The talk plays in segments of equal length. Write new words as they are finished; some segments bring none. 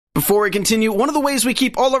Before we continue, one of the ways we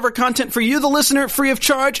keep all of our content for you, the listener, free of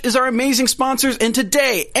charge is our amazing sponsors, and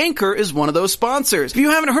today, Anchor is one of those sponsors. If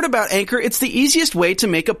you haven't heard about Anchor, it's the easiest way to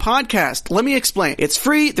make a podcast. Let me explain. It's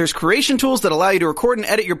free, there's creation tools that allow you to record and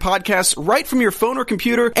edit your podcasts right from your phone or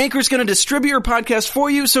computer. Anchor's going to distribute your podcast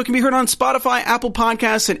for you so it can be heard on Spotify, Apple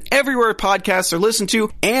Podcasts, and everywhere podcasts are listened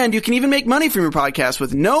to, and you can even make money from your podcast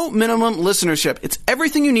with no minimum listenership. It's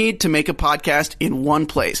everything you need to make a podcast in one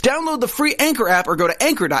place. Download the free Anchor app or go to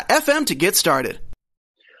anchor.fm to get started.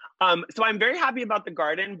 So I'm very happy about the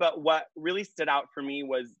garden, but what really stood out for me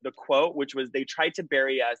was the quote, which was, "They tried to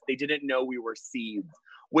bury us. They didn't know we were seeds,"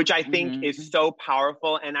 which I think is so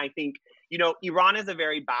powerful. And I think, Iran is a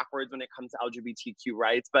very backwards when it comes to LGBTQ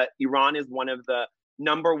rights, but Iran is one of the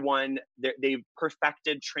number one, they've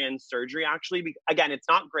perfected trans surgery, actually. Again, it's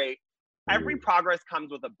not great. Every progress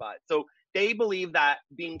comes with a but. So they believe that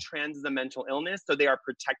being trans is a mental illness, so they are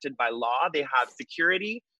protected by law. They have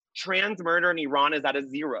security. Trans murder in Iran is at a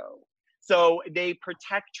 0. So they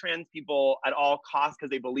protect trans people at all costs because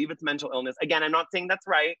they believe it's mental illness. Again, I'm not saying that's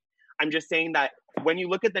right. I'm just saying that when you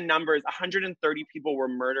look at the numbers, 130 people were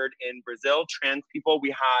murdered in Brazil, trans people. We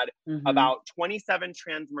had about 27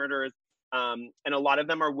 trans murders, and a lot of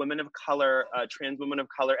them are women of color, trans women of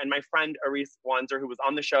color. And my friend Aris Wanzer, who was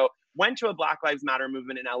on the show, went to a Black Lives Matter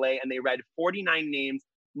movement in LA, and they read 49 names.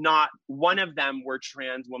 Not one of them were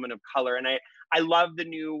trans women of color. And I love the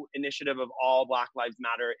new initiative of all Black Lives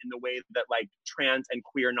Matter in the way that like trans and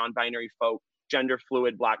queer, non-binary folk, gender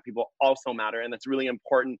fluid Black people also matter. And that's really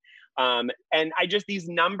important. And these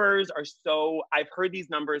numbers are so, I've heard these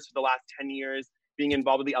numbers for the last 10 years being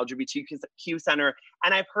involved with the LGBTQ Center.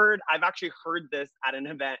 And I've actually heard this at an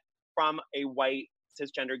event from a white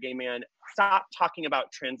cisgender gay man. Stop talking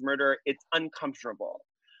about trans murder. It's uncomfortable.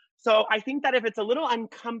 So I think that if it's a little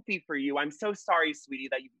uncomfy for you, I'm so sorry, sweetie,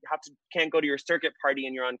 that you can't go to your circuit party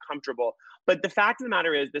and you're uncomfortable. But the fact of the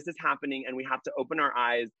matter is this is happening and we have to open our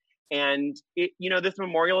eyes. And this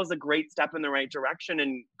memorial is a great step in the right direction,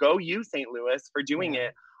 and go you, St. Louis, for doing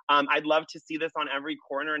it. I'd love to see this on every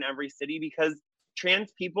corner in every city because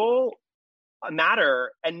trans people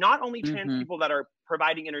matter, and not only trans people that are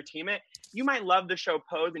providing entertainment. You might love the show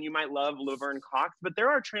Pose and you might love Laverne Cox, but there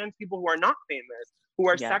are trans people who are not famous, who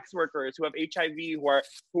are sex workers, who have HIV,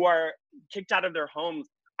 who are kicked out of their homes.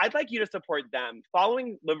 I'd like you to support them.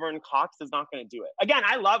 Following Laverne Cox is not going to do it. Again,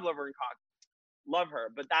 I love Laverne Cox. Love her,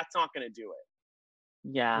 but that's not going to do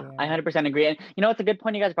it. Yeah, I 100% agree. And it's a good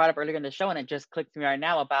point you guys brought up earlier in the show, and it just clicked to me right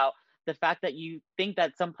now about the fact that you think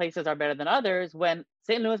that some places are better than others when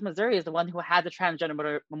St. Louis, Missouri is the one who has a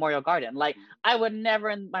transgender memorial garden. Like, I would never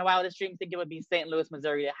in my wildest dreams think it would be St. Louis,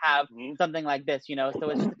 Missouri to have something like this, So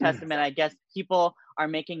it's just a testament. I guess people are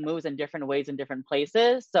making moves in different ways in different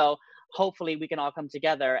places. So hopefully we can all come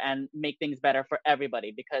together and make things better for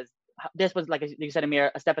everybody, because this was, like you said,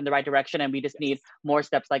 Amir, a step in the right direction, and we just need more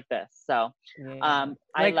steps like this. So I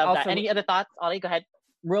love that. Any other thoughts? Ollie, go ahead.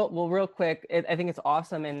 Real quick, I think it's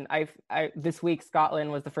awesome. And I this week,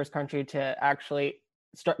 Scotland was the first country to actually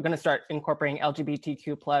start incorporating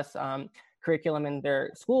LGBTQ plus curriculum in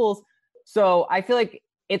their schools. So I feel like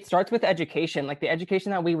it starts with education. Like, the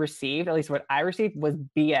education that we received, at least what I received, was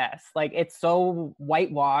BS. Like, it's so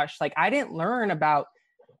whitewashed. Like, I didn't learn about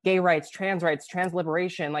gay rights, trans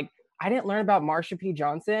liberation. Like, I didn't learn about Marsha P.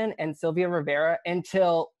 Johnson and Sylvia Rivera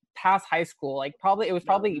until past high school. Like,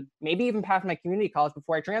 probably maybe even past my community college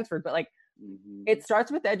before I transferred. But like, it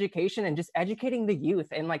starts with education and just educating the youth.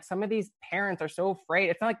 And like, some of these parents are so afraid.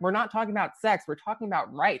 It's not like we're not talking about sex, we're talking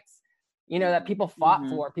about rights, that people fought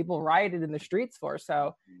for, people rioted in the streets for.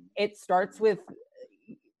 So it starts with,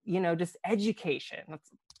 just education.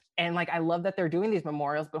 And like, I love that they're doing these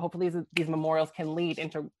memorials, but hopefully these memorials can lead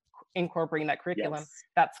into incorporating that curriculum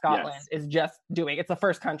that Scotland is just doing. It's the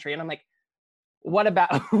first country. And I'm like, what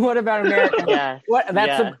about America?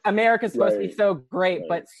 America's supposed to be so great,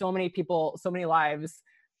 but so many people, so many lives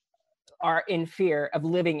are in fear of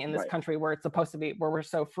living in this country where it's supposed to be, where we're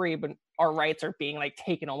so free, but our rights are being like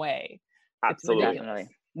taken away. Absolutely.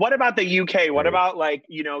 What about the UK? What about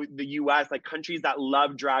the US, like countries that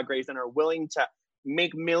love Drag Race and are willing to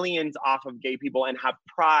make millions off of gay people and have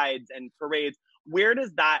prides and parades? Where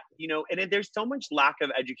does that, and there's so much lack of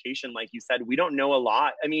education, like you said, we don't know a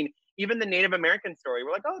lot. I mean, even the Native American story,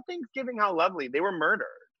 we're like, oh, Thanksgiving, how lovely. They were murdered.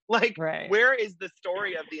 Like, where is the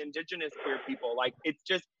story of the indigenous queer people? Like, it's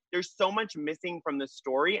just, there's so much missing from the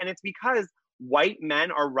story. And it's because white men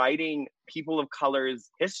are writing people of color's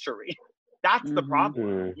history. That's the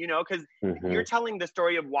problem, because you're telling the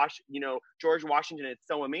story of George Washington. It's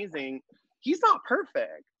so amazing. He's not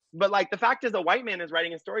perfect. But like, the fact is, a white man is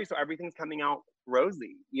writing a story, so everything's coming out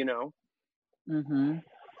rosy,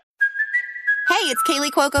 it's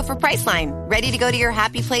Kaylee Cuoco for Priceline. Ready to go to your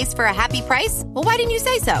happy place for a happy price? Well, why didn't you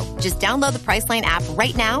say so? Just download the Priceline app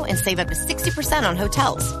right now and save up to 60% on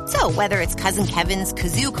hotels. So whether it's Cousin Kevin's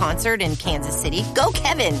Kazoo Concert in Kansas City, go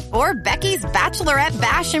Kevin, or Becky's Bachelorette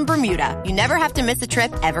Bash in Bermuda, you never have to miss a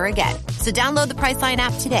trip ever again. So download the Priceline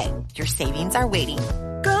app today. Your savings are waiting.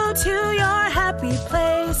 Go to your happy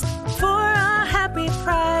place for a happy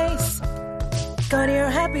price. Go to your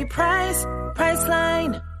happy price,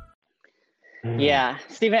 Priceline. Yeah.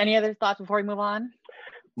 Steven, any other thoughts before we move on?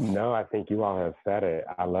 No, I think you all have said it.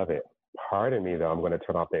 I love it. Pardon me, though. I'm going to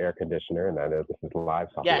turn off the air conditioner, and I know this is live,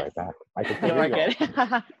 so I'll be right back. I can You're hear you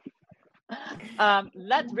good.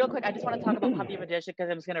 Let's real quick. I just want to talk about Puppy of Edition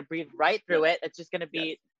because I'm just going to breathe right through it. It's just going to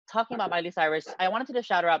be talking about Miley Cyrus. I wanted to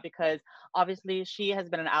shout her out because obviously she has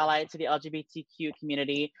been an ally to the LGBTQ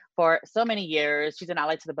community for so many years. She's an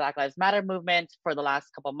ally to the Black Lives Matter movement for the last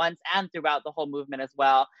couple months and throughout the whole movement as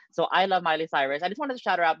well. So I love Miley Cyrus. I just wanted to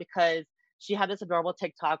shout her out because she had this adorable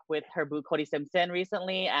TikTok with her boo Cody Simpson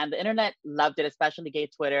recently, and the internet loved it, especially gay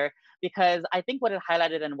Twitter, because I think what it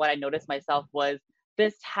highlighted and what I noticed myself was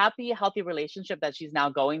this happy, healthy relationship that she's now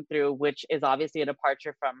going through, which is obviously a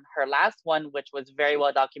departure from her last one, which was very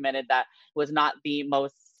well documented that was not the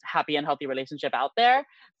most happy and healthy relationship out there.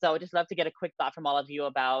 So I'd just love to get a quick thought from all of you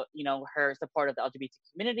about, you know, her support of the LGBT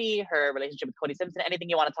community, her relationship with Cody Simpson, anything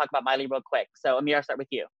you want to talk about Miley real quick. So Amir, I'll start with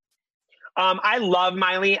you. I love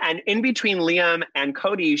Miley, and in between Liam and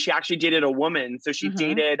Cody, she actually dated a woman. So she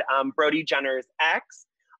dated Brody Jenner's ex,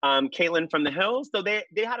 Caitlyn from the Hills. So they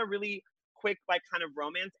had a really quick like kind of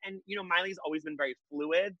romance, and you know Miley's always been very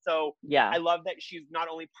fluid, so I love that she's not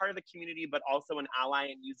only part of the community but also an ally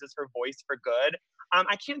and uses her voice for good.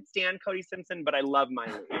 I can't stand Cody Simpson, but I love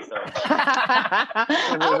Miley. So.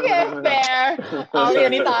 Okay, fair. Ollie,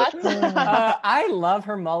 any thoughts? I love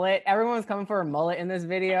her mullet. Everyone was coming for her mullet in this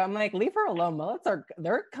video. I'm like, leave her alone. Mullets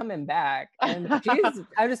they're coming back, and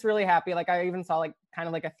I'm just really happy. Like I even saw like kind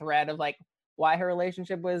of like a thread of like why her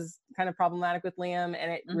relationship was kind of problematic with Liam,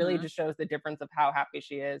 and it really just shows the difference of how happy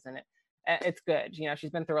she is, and it's good. You know,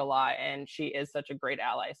 she's been through a lot, and she is such a great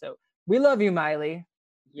ally. So we love you, Miley.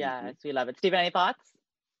 Yes, we love it. Steven, any thoughts?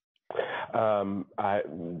 I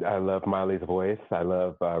love Miley's voice. I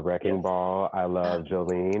love Wrecking Ball. I love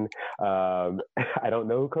Jolene. I don't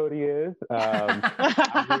know who Cody is. I'm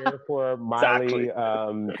here for Miley,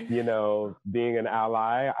 you know, being an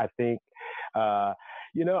ally. I think,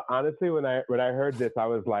 you know, honestly, when I heard this, I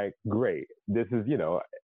was like, great. This is, you know,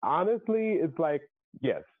 honestly, it's like,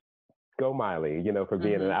 yes, go Miley, you know, for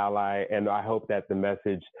being an ally. And I hope that the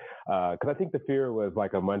message, because I think the fear was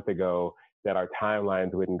like a month ago that our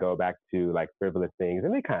timelines wouldn't go back to like frivolous things,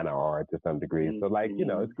 and they kind of are to some degree. So like, you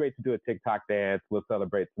know, it's great to do a TikTok dance. We'll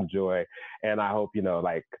celebrate some joy. And I hope, you know,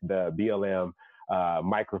 like the BLM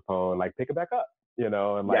microphone, like pick it back up, you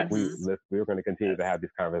know, and like we're going to continue to have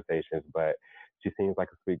these conversations, but she seems like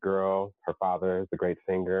a sweet girl. Her father is a great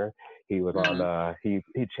singer. He was on, he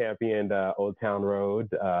championed Old Town Road.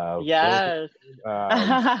 Yes.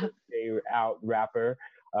 Out rapper.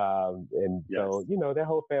 And so, you know, their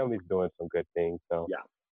whole family's doing some good things. So,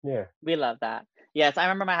 yeah. We love that. Yes, I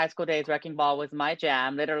remember my high school days. Wrecking Ball was my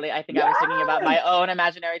jam. Literally, I think I was thinking about my own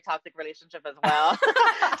imaginary toxic relationship as well.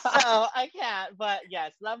 So I can't, but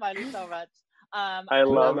yes, love Miley so much. I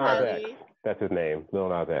love Miley. That's his name, Lil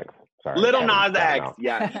Nas X. Sorry. Little Nas X,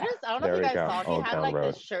 yeah. I don't know if you guys saw, he had like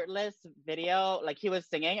this shirtless video, like he was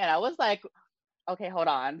singing, and I was like, okay, hold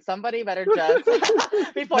on. Somebody better just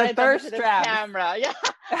before I jump into this camera. Yeah.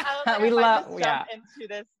 I was like, we love jump into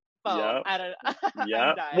this phone.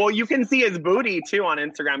 Well, you can see his booty too on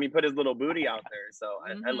Instagram. He put his little booty out there. So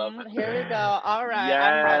I love it. Here we go. All right.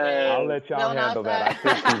 I'm ready. I'll let y'all handle that.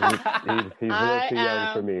 I think he's a little too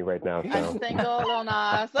young for me right now. So. I'm single, Lil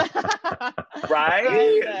Nas.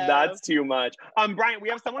 Right? That's too much. Brian, we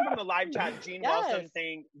have someone from the live chat, Jean Wilson,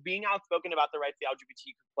 saying being outspoken about the rights of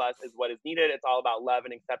the LGBTQ+ is what is needed. It's all about love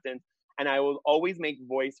and acceptance. And I will always make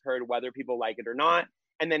voice heard whether people like it or not.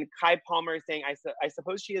 And then Kai Palmer is saying, I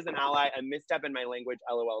suppose she is an ally, a misstep in my language,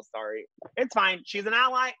 LOL, sorry. It's fine. She's an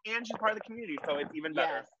ally and she's part of the community, so it's even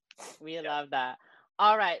better. Yes, we love that.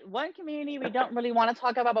 All right, one community we don't really want to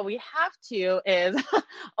talk about, but we have to is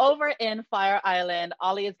over in Fire Island.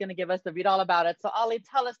 Ollie is going to give us the read all about it. So Ollie,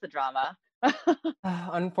 tell us the drama.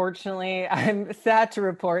 Unfortunately, I'm sad to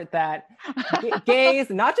report that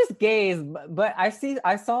gays, not just gays, but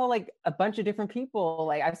I saw like a bunch of different people.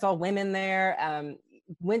 Like I saw women there,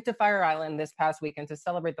 went to Fire Island this past weekend to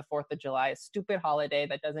celebrate the 4th of July, a stupid holiday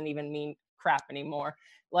that doesn't even mean crap anymore.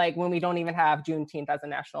 Like when we don't even have Juneteenth as a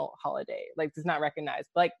national holiday, like it's not recognized.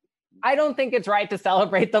 But like I don't think it's right to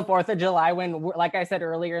celebrate the 4th of July when, like I said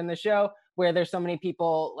earlier in the show, where there's so many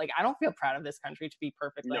people. Like, I don't feel proud of this country, to be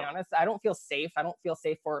perfectly honest. I don't feel safe. I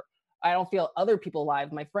don't feel other people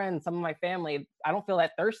alive, my friends, some of my family. I don't feel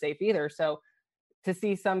that they're safe either. So to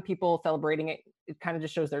see some people celebrating it, it kind of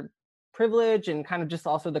just shows their privilege and kind of just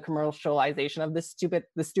also the commercialization of this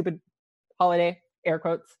stupid holiday, air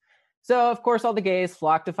quotes. So, of course, all the gays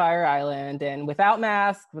flocked to Fire Island, and without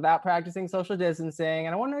masks, without practicing social distancing.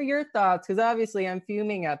 And I want to know your thoughts, because obviously I'm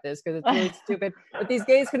fuming at this because it's really stupid. But these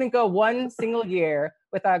gays couldn't go one single year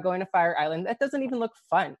without going to Fire Island. That doesn't even look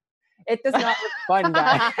fun. It does not look fun,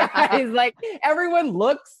 guys. Like, everyone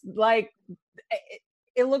looks like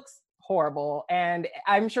it looks horrible. And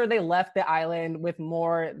I'm sure they left the island with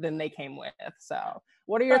more than they came with. So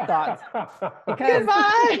what are your thoughts? Because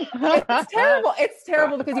it's terrible. It's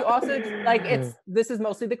terrible because you also this is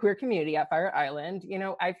mostly the queer community at Fire Island. You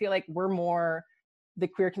know, I feel like the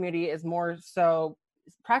queer community is more so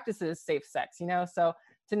practices safe sex, you know? So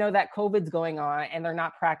to know that COVID's going on and they're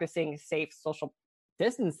not practicing safe social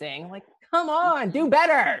distancing, like, come on, do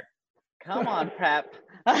better. Come on, PrEP.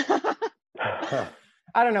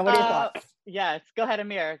 I don't know. What are your thoughts? Yes, go ahead,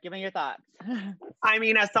 Amir. Give me your thoughts. I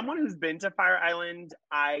mean, as someone who's been to Fire Island,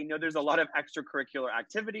 I know there's a lot of extracurricular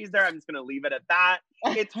activities there. I'm just going to leave it at that.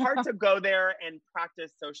 It's hard to go there and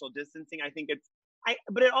practice social distancing. I think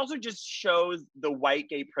but it also just shows the white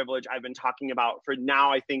gay privilege I've been talking about for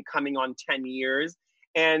now, I think, coming on 10 years.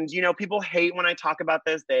 And, you know, people hate when I talk about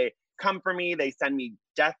this. They come for me. They send me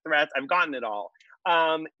death threats. I've gotten it all.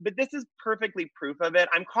 But this is perfectly proof of it.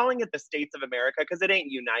 I'm calling it the States of America because it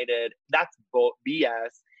ain't united. That's BS.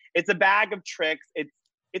 It's a bag of tricks.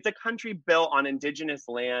 It's a country built on indigenous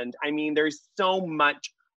land. I mean, there's so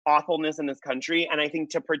much awfulness in this country. And I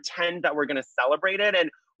think to pretend that we're going to celebrate it.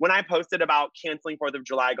 And when I posted about canceling 4th of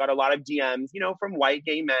July, I got a lot of DMs, you know, from white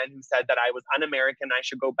gay men who said that I was un-American. I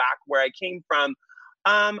should go back where I came from.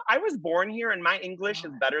 I was born here and my English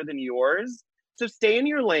is better than yours. So stay in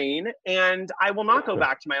your lane, and I will not go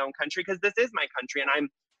back to my own country because this is my country, and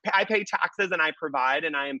I pay taxes and I provide,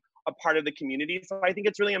 and I'm a part of the community. So I think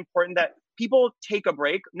it's really important that people take a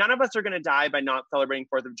break. None of us are going to die by not celebrating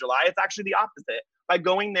 4th of July. It's actually the opposite. By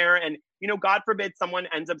going there and, you know, God forbid someone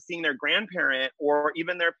ends up seeing their grandparent or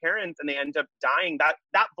even their parents and they end up dying, that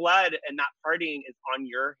blood and that partying is on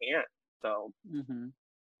your hands. So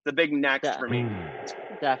it's a big next for me.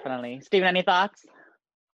 Definitely. Steven, any thoughts?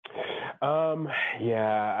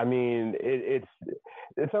 Yeah, I mean, it's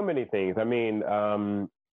so many things. I mean,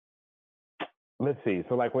 let's see.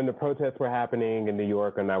 So like when the protests were happening in New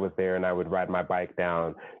York and I was there and I would ride my bike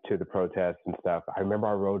down to the protests and stuff, I remember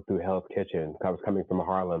I rode through Hell's Kitchen. I was coming from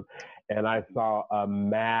Harlem and I saw a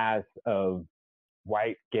mass of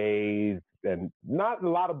white gays and not a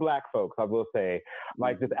lot of black folks, I will say,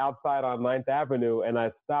 like just outside on 9th Avenue. And I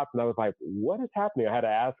stopped and I was like, what is happening? I had to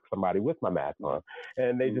ask somebody with my mask on.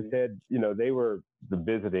 And they just said, you know, they were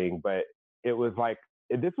visiting, but it was like,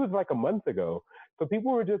 this was like a month ago. So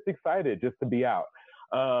people were just excited just to be out.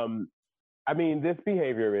 I mean, this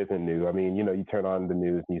behavior isn't new. I mean, you know, you turn on the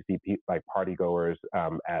news and you see people like party goers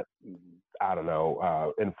at, I don't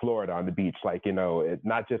know, in Florida on the beach, like, you know, it's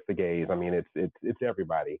not just the gays. I mean, it's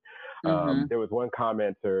everybody. There was one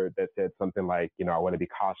commenter that said something like, you know, I want to be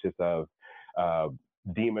cautious of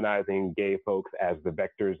demonizing gay folks as the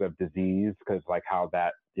vectors of disease, because like how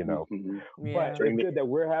that, you know, but it's good that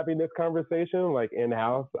we're having this conversation like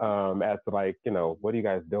in-house as to like, you know, what are you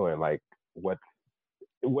guys doing? Like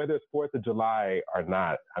whether it's 4th of July or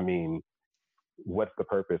not, I mean, what's the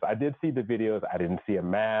purpose? I did see the videos. I didn't see a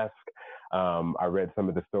mask. I read some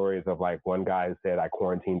of the stories of like one guy said I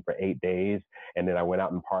quarantined for 8 days and then I went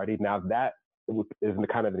out and partied. Now that is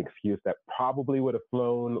kind of an excuse that probably would have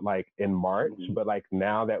flown like in March, but like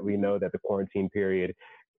now that we know that the quarantine period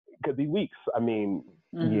could be weeks. I mean,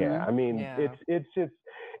 it's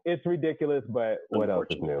ridiculous, but what else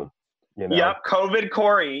is new? You know? Yep, COVID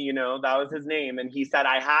Corey, you know, that was his name. And he said,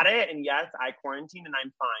 I had it, and yes, I quarantined, and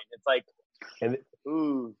I'm fine. It's like, and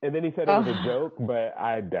then he said it was a joke, but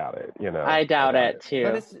I doubt it, you know. I doubt it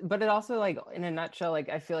too. But it also, like, in a nutshell, like,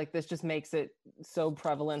 I feel like this just makes it so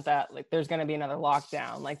prevalent that, like, there's going to be another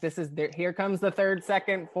lockdown. Like, here comes the 3rd,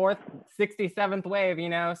 2nd, 4th, 67th wave, you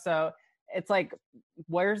know? So it's like,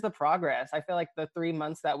 where's the progress? I feel like the 3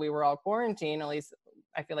 months that we were all quarantined, at least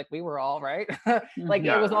I feel like we were all, right? Like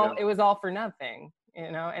it was all for nothing,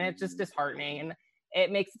 you know, and it's just disheartening. And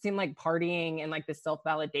it makes it seem like partying and like the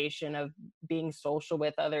self-validation of being social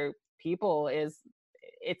with other people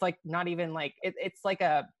it's like not even like, it's like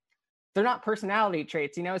they're not personality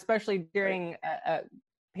traits, you know, especially during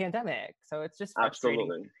pandemic. So it's just frustrating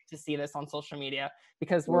Absolutely. to see this on social media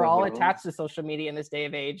because we're all attached to social media in this day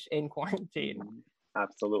of age in quarantine.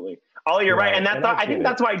 Absolutely. Oh, you're right. And that's I think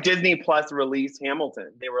that's why Disney Plus released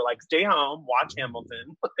Hamilton. They were like, stay home, watch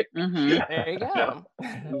Hamilton. There you go.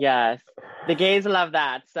 Yes. The gays love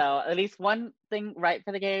that. So at least one thing right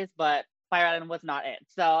for the gays, but Fire Island was not it.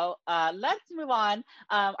 So let's move on.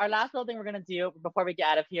 Our last little thing we're going to do before we get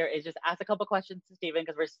out of here is just ask a couple questions to Steven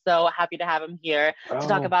because we're so happy to have him here to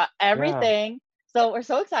talk about everything. Yeah. So we're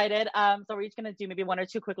so excited. So we're each going to do maybe one or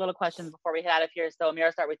two quick little questions before we head out of here. So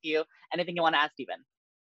Amira, start with you. Anything you want to ask Steven?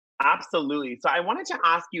 Absolutely. So I wanted to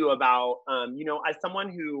ask you about, as someone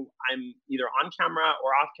who I'm either on camera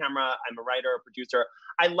or off camera, I'm a writer, a producer.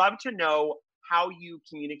 I love to know how you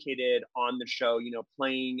communicated on the show,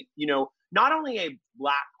 playing, not only a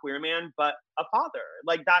Black queer man, but a father.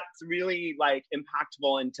 Like that's really like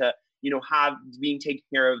impactful into, being taking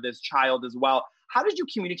care of this child as well. How did you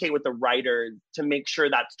communicate with the writers to make sure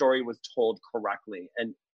that story was told correctly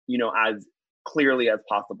and, as clearly as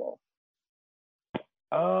possible?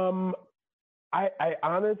 I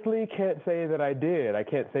honestly can't say that I did. I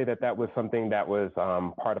can't say that was something that was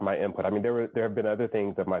part of my input. I mean, there have been other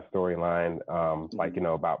things of my storyline, like,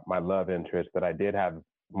 about my love interest that I did have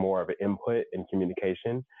more of an input in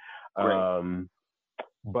communication.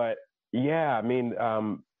 But yeah, I mean,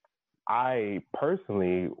 I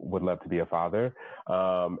personally would love to be a father.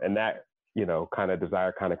 And that, kind of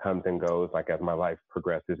desire kind of comes and goes like as my life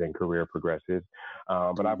progresses and career progresses.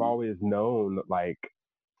 But I've always known like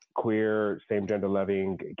queer, same gender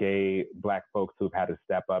loving, gay Black folks who've had to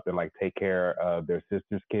step up and like take care of their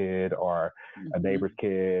sister's kid or a neighbor's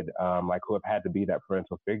kid, like who have had to be that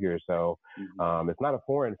parental figure. So it's not a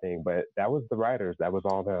foreign thing, but that was the writers. That was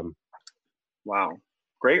all them. Wow.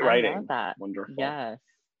 Great writing. I love that. Wonderful. Yes.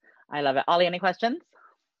 I love it. Ollie, any questions?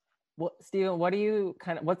 Well, Steven,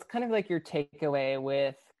 what's kind of like your takeaway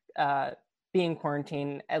with being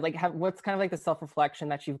quarantined? Like what's kind of like the self-reflection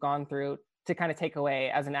that you've gone through to kind of take away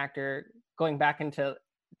as an actor going back into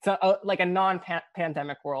like a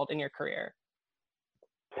non-pandemic world in your career?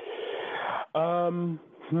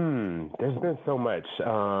 There's been so much.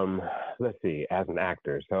 Let's see, as an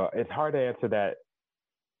actor. So it's hard to answer that.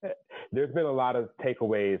 There's been a lot of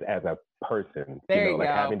takeaways as a person, like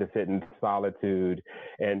having to sit in solitude,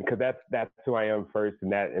 and because that's who I am first,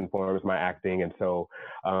 and that informs my acting. And so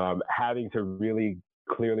having to really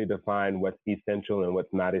clearly define what's essential and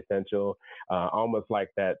what's not essential, almost like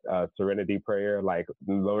that serenity prayer, like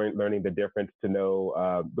learning the difference to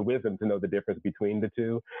know the wisdom to know the difference between the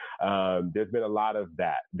two. There's been a lot of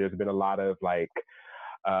that. There's been a lot of like,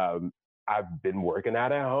 I've been working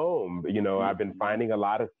out at home. I've been finding a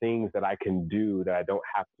lot of things that I can do that I don't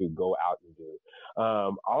have to go out and do.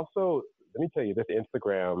 Also, let me tell you, this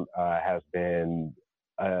Instagram has been,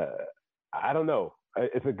 I don't know.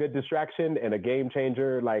 It's a good distraction and a game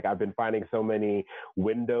changer. Like I've been finding so many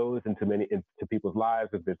windows into people's lives.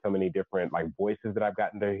 There's been so many different like voices that I've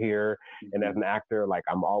gotten to hear. And as an actor, like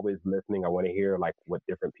I'm always listening. I want to hear like what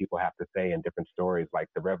different people have to say and different stories. Like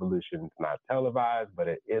the revolution's not televised, but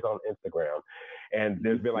it is on Instagram. And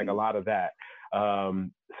there's been like a lot of that.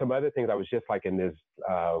 Some other things, I was just like in this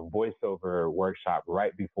voiceover workshop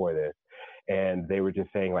right before this, and they were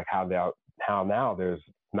just saying like how now there's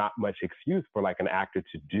not much excuse for like an actor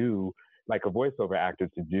to do, like a voiceover actor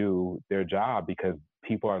to do their job because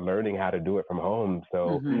people are learning how to do it from home.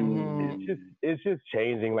 So it's just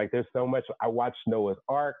changing. Like there's so much. I watched Noah's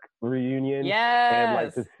Ark reunion, and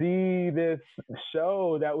like to see this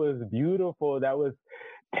show that was beautiful, that was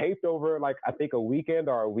taped over like I think a weekend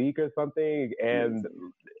or a week or something, and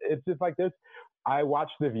it's just like this. I watch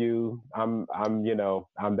The View. I'm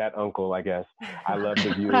that uncle, I guess. I love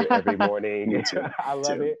The View every morning. I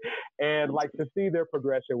love it. And like to see their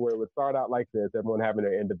progression where it would start out like this, everyone having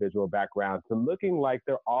their individual background, to looking like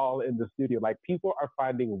they're all in the studio. Like people are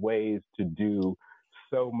finding ways to do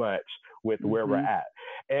so much with where we're at.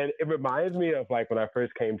 And it reminds me of like when I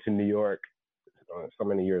first came to New York so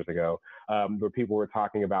many years ago, where people were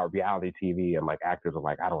talking about reality TV and like actors are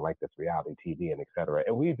like, I don't like this reality TV and et cetera.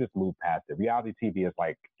 And we just moved past it. Reality TV is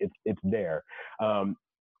like, it's there.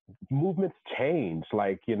 Movements change.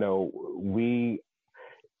 Like, you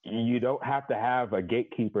don't have to have a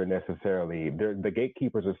gatekeeper necessarily. The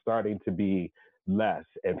gatekeepers are starting to be less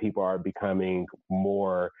and people are becoming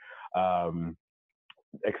more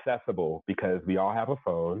accessible because we all have a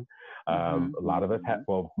phone. A lot of us have,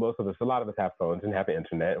 a lot of us have phones and have the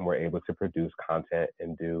internet, and we're able to produce content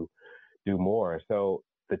and do more. So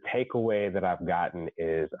the takeaway that I've gotten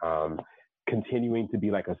is continuing to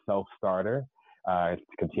be like a self-starter,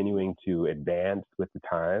 continuing to advance with the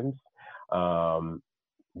times,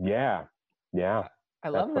 Yeah. I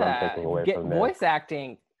That's love what I'm that. taking away Get from this. voice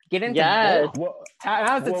acting. Get into Yes. voice.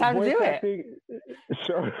 Now's the time to do acting, it.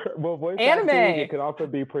 Sure. Well, voice anime. acting, it could also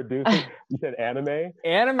be producing. You said anime?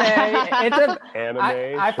 Anime. It's a anime.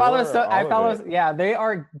 I follow. Yeah, they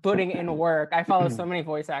are putting in work. I follow so many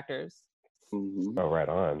voice actors. Mm-hmm. Oh, right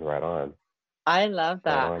on. I love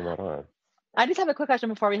that. Right on. I just have a quick question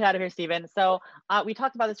before we head out of here, Stephen. So we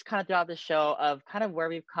talked about this kind of throughout the show of kind of where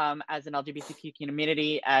we've come as an LGBTQ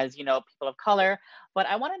community, as, you know, people of color. But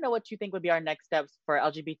I want to know what you think would be our next steps for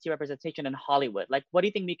LGBT representation in Hollywood. Like, what do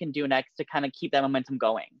you think we can do next to kind of keep that momentum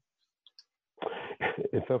going?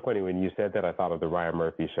 It's so funny when you said that. I thought of the Ryan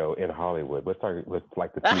Murphy show in Hollywood. Let's start with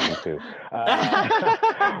like the season 2.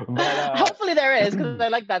 Hopefully there is, because I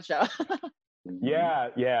like that show. Yeah,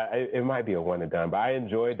 it might be a one and done, but I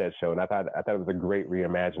enjoyed that show, and I thought it was a great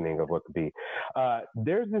reimagining of what could be.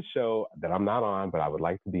 There's this show that I'm not on, but I would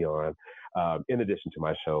like to be on, in addition to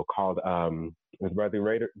my show, called it's by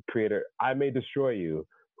the creator I May Destroy You,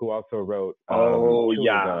 who also wrote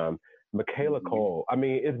Michaela Cole. I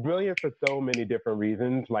mean, it's brilliant for so many different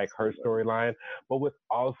reasons, like her storyline. But what's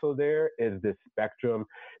also there is this spectrum.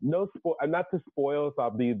 Not to spoil, so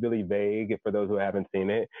I'll be really vague for those who haven't seen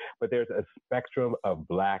it. But there's a spectrum of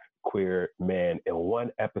Black queer men in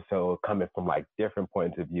one episode, coming from like different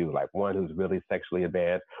points of view. Like one who's really sexually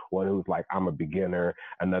advanced, one who's like, I'm a beginner,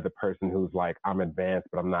 another person who's like, I'm advanced,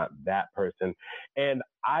 but I'm not that person. And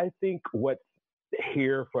I think what's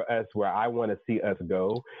here for us, where I want to see us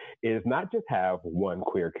go, is not just have one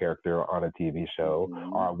queer character on a TV show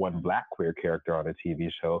or one Black queer character on a TV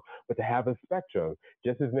show, but to have a spectrum.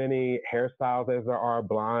 Just as many hairstyles as there are,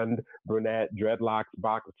 blonde, brunette, dreadlocks,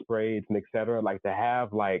 box braids, and etc. Like to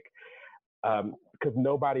have like, because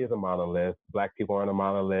nobody is a monolith. Black people aren't a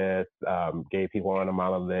monolith. Gay people aren't a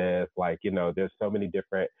monolith. Like, you know, there's so many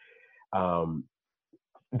different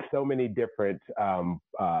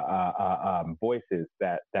voices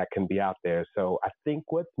that can be out there. So I think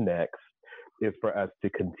what's next is for us to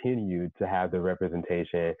continue to have the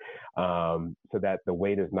representation, so that the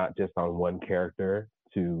weight is not just on one character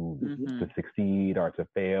to succeed or to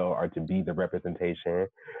fail or to be the representation,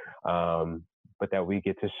 but that we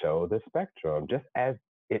get to show the spectrum, just as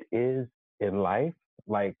it is in life.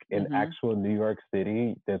 Like in actual New York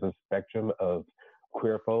City, there's a spectrum of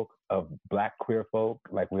queer folk, of Black queer folk.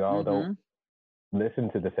 Like we all don't listen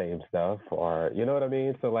to the same stuff, or you know what I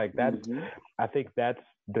mean? So like that's I think that's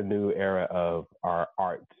the new era of our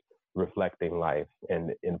art reflecting life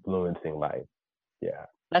and influencing life. Yeah.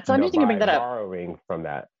 That's so interesting to bring that up. Borrowing from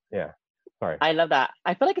that. Yeah. Sorry. I love that.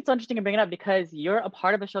 I feel like it's so interesting to bring it up because you're a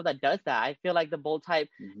part of a show that does that. I feel like the Bold Type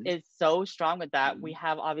is so strong with that. We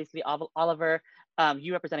have obviously Oliver,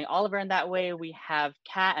 you representing Oliver in that way. We have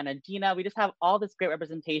Kat and Adina. We just have all this great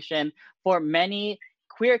representation for many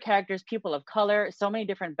queer characters, people of color. So many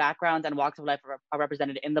different backgrounds and walks of life are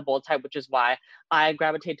represented in the Bold Type, which is why I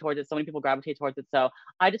gravitate towards it. So many people gravitate towards it. So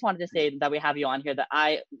I just wanted to say that we have you on here, that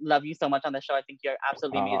I love you so much on the show. I think you're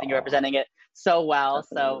absolutely amazing. You're representing it so well.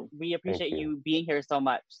 So we appreciate you being here so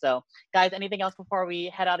much. So guys, anything else before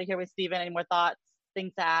we head out of here with Stephen? Any more thoughts,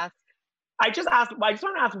 things to ask? I just want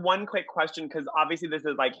to ask one quick question, because obviously this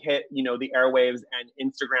is like hit, you know, the airwaves and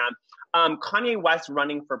Instagram. Kanye West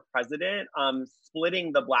running for president,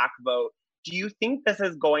 splitting the Black vote. Do you think this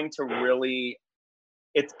is going to really,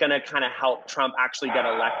 it's going to kind of help Trump actually get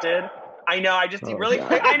elected? I know, I just really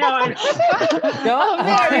quick. I know.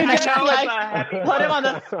 Put him on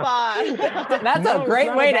the spot. That's a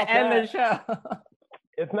great way to end the show.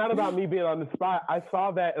 It's not about me being on the spot. I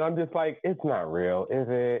saw that and I'm just like, it's not real, is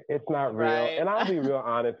it? It's not real. Right. And I'll be real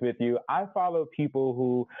honest with you. I follow people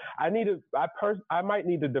who I might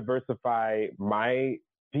need to diversify my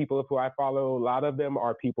people who I follow. A lot of them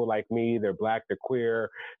are people like me. They're Black, they're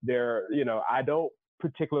queer. I don't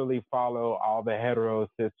particularly follow all the hetero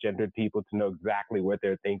cisgendered people to know exactly what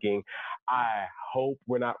they're thinking. I hope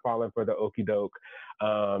we're not falling for the okie doke.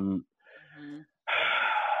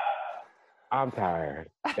 I'm tired.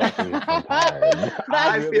 Becky, I'm tired.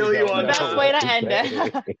 I feel you on that. Best way to end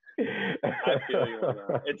it. I feel you on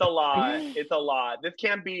that. It's a lot. It's a lot. This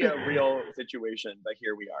can't be a real situation, but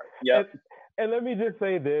here we are. Yep. And let me just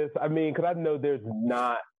say this. I mean, because I know there's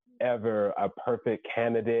not ever a perfect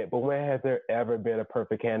candidate, but when has there ever been a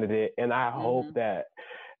perfect candidate? And I hope that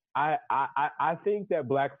I think that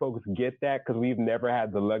Black folks get that, because we've never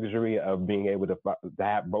had the luxury of being able to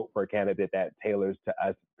vote for a candidate that tailors to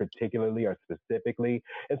us particularly or specifically.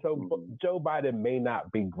 And so Joe Biden may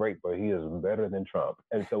not be great, but he is better than Trump.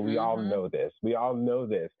 And so we all know this. We all know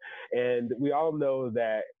this. And we all know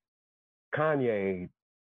that Kanye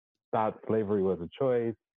thought slavery was a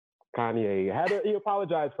choice. Kanye. He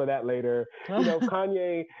apologized for that later.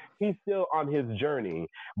 Kanye, he's still on his journey,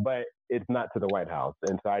 but it's not to the White House.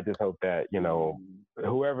 And so I just hope that,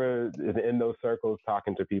 whoever is in those circles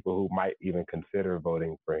talking to people who might even consider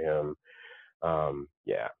voting for him,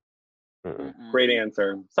 yeah. Great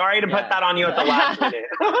answer. Sorry to put that on you at the last minute.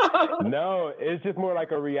 No, it's just more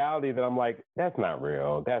like a reality that I'm like, that's not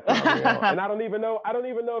real. That's not real. And I don't even know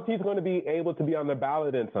if he's going to be able to be on the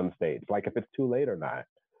ballot in some states, like if it's too late or not.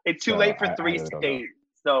 It's too late for 3 states.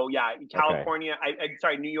 So yeah, California,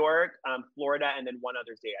 okay. New York, Florida, and then one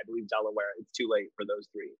other state, I believe Delaware. It's too late for those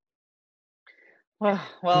 3.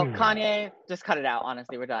 Well, Kanye, just cut it out.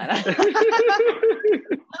 Honestly, we're done.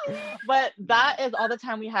 But that is all the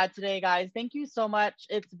time we had today, guys. Thank you so much.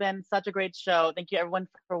 It's been such a great show. Thank you, everyone,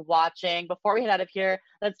 for watching. Before we head out of here,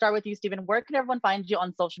 let's start with you, Stephen. Where can everyone find you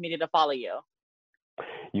on social media to follow you?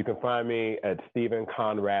 You can find me at Stephen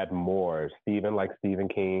Conrad Moore. Stephen like Stephen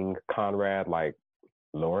King, Conrad like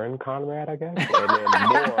Lauren Conrad, I guess, and then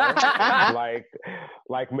Moore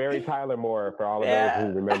like Mary Tyler Moore, for all of those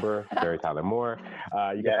who remember Mary Tyler Moore.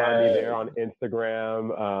 You can find me there on Instagram,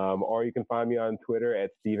 or you can find me on Twitter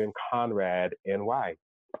at Stephen Conrad NY.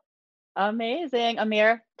 Amazing.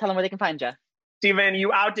 Amir, tell them where they can find you. Stephen,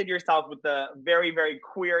 you outdid yourself with the very, very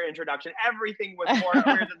queer introduction. Everything was more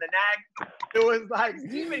queer than the next. It was like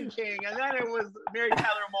Stephen King, and then it was Mary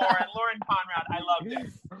Tyler Moore and Lauren Conrad. I loved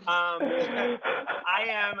it. I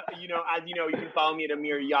am, as you know, you can follow me at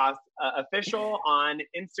Amir Yas Official on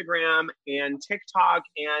Instagram and TikTok.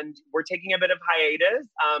 And we're taking a bit of hiatus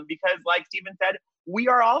because, like Stephen said, we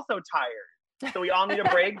are also tired. So we all need a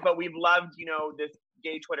break, but we've loved, this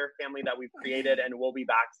gay Twitter family that we've created, and we'll be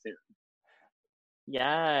back soon.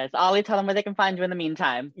 Yes. Ollie, tell them where they can find you in the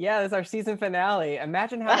meantime. Yeah, this is our season finale.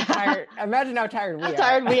 Imagine how tired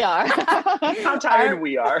we are. How tired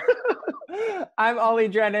we are. I'm Ollie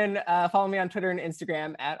Drennan. Follow me on Twitter and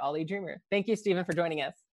Instagram at Ollie Dreamer. Thank you, Stephen, for joining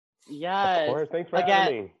us. Yes. Of course. Thanks for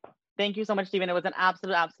having me. Thank you so much, Stephen. It was an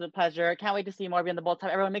absolute pleasure. Can't wait to see more of you on The Bold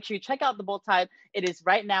Type. Everyone, make sure you check out The Bold Type. It is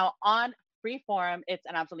right now on Freeform. It's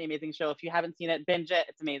an absolutely amazing show. If you haven't seen it, binge it.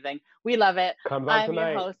 It's amazing. We love it. Comes on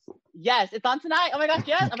tonight. Your host. Yes, it's on tonight. Oh my gosh,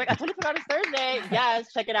 yes. Oh my gosh, I totally forgot it's Thursday.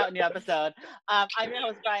 Yes, check it out. New episode. I'm your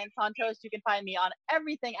host, Brian Santos. You can find me on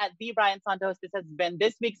everything at the Brian Santos. This has been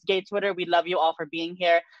this week's Gay Twitter. We love you all for being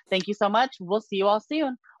here. Thank you so much. We'll see you all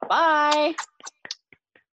soon. Bye.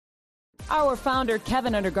 Our founder,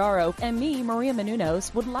 Kevin Undergaro, and me, Maria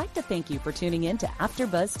Menounos, would like to thank you for tuning in to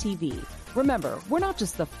AfterBuzz TV. Remember, we're not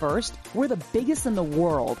just the first, we're the biggest in the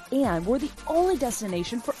world, and we're the only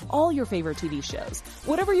destination for all your favorite TV shows.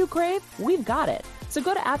 Whatever you crave, we've got it. So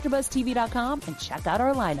go to AfterBuzzTV.com and check out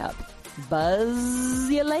our lineup. Buzz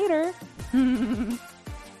you later. The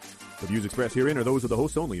views expressed herein are those of the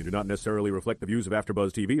hosts only and do not necessarily reflect the views of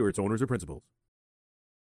AfterBuzz TV or its owners or principals.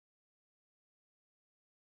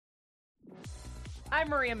 I'm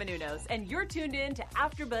Maria Menounos, and you're tuned in to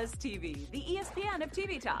AfterBuzz TV, the ESPN of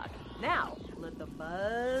TV talk. Now, let the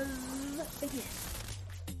buzz begin.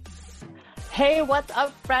 Hey, what's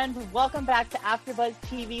up, friends? Welcome back to AfterBuzz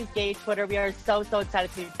TV's Gay Twitter. We are so excited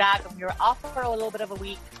to be back. We were off for a little bit of a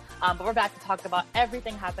week, but we're back to talk about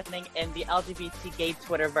everything happening in the LGBT gay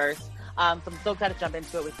Twitterverse. So I'm so excited to jump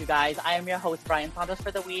into it with you guys. I am your host, Brian Santos,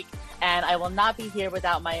 for the week, and I will not be here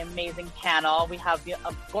without my amazing panel. We have the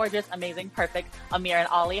gorgeous, amazing, perfect Amir and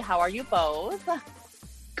Ollie. How are you both?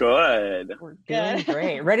 Good. We're doing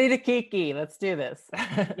great. Ready to kiki. Let's do this.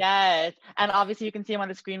 Yes. And obviously you can see him on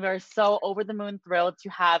the screen. We're so over the moon thrilled to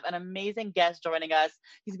have an amazing guest joining us.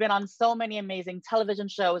 He's been on so many amazing television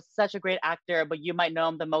shows, such a great actor, but you might know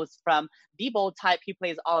him the most from The Bold Type. He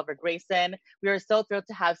plays Oliver Grayson. We are so thrilled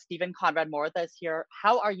to have Stephen Conrad Moore with us here.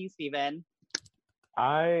 How are you, Stephen?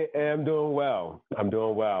 I am doing well. I'm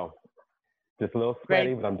doing well. Just a little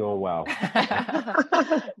sweaty, but I'm doing well.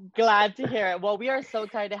 Glad to hear it. Well, we are so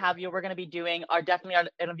excited to have you. We're going to be doing our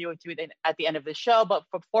interview with you at the end of the show. But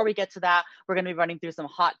before we get to that, we're going to be running through some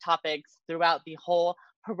hot topics throughout the whole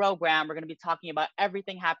program. We're going to be talking about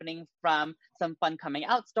everything happening from some fun coming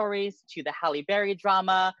out stories to the Halle Berry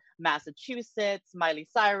drama, Massachusetts, Miley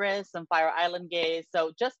Cyrus, some Fire Island gays.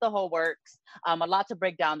 So just the whole works. A lot to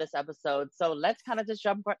break down this episode. So let's kind of just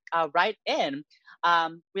jump right in.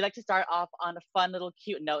 We like to start off on a fun little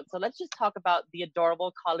cute note. So let's just talk about the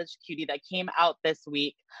adorable college cutie that came out this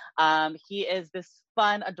week. He is this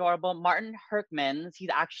fun, adorable Martin Herkmans. He's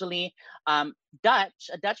actually Dutch,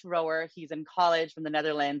 a Dutch rower. He's in college from the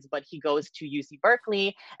Netherlands, but he goes to UC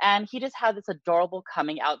Berkeley. And he just had this adorable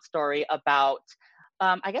coming out story about,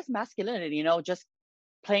 I guess, masculinity, just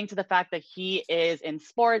playing to the fact that he is in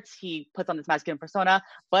sports. He puts on this masculine persona,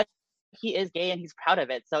 but he is gay and he's proud of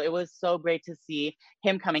it. So it was so great to see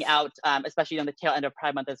him coming out, especially on the tail end of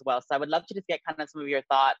Pride Month as well. So I would love to just get kind of some of your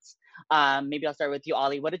thoughts. Maybe I'll start with you,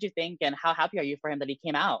 Ollie. What did you think, and how happy are you for him that he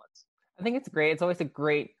came out? I think it's great. It's always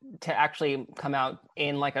great to actually come out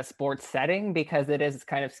in like a sports setting, because it is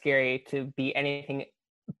kind of scary to be anything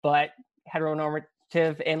but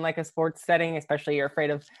heteronormative in like a sports setting, especially you're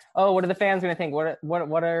afraid of, oh, what are the fans going to think?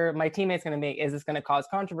 What are my teammates going to make? Is this going to cause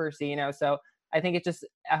controversy? You know, so I think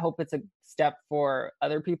I hope it's a step for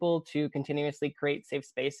other people to continuously create safe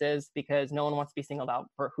spaces, because no one wants to be singled out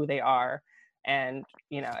for who they are. And,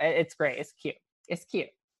 you know, it's great. It's cute. It's cute.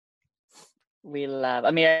 We love.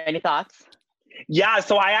 Amir, any thoughts? Yeah,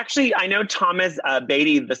 so I know Thomas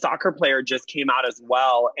Beatty, the soccer player, just came out as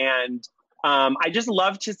well. And I just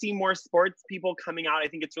love to see more sports people coming out. I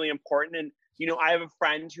think it's really important. And, you know, I have a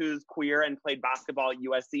friend who's queer and played basketball at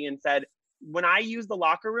USC and said, when I use the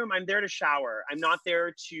locker room, I'm there to shower. I'm not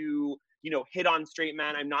there to, you know, hit on straight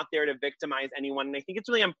men. I'm not there to victimize anyone. And I think it's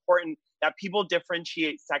really important that people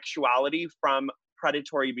differentiate sexuality from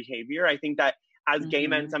predatory behavior. I think that as gay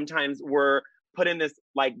men, sometimes we're put in this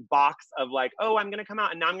like box of like, oh, I'm going to come out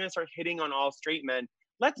and now I'm going to start hitting on all straight men.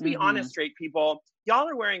 Let's be honest, straight people. Y'all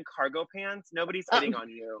are wearing cargo pants. Nobody's hitting on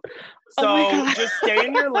you. So just stay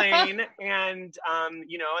in your lane. And,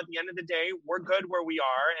 you know, at the end of the day, we're good where we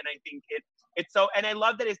are. And I think it's so, and I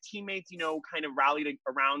love that his teammates, you know, kind of rallied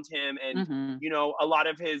around him. And, you know, a lot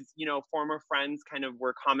of his, you know, former friends kind of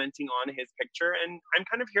were commenting on his picture. And I'm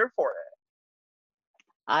kind of here for it.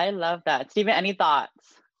 I love that. Steven, any thoughts?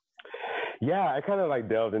 Yeah, I kind of like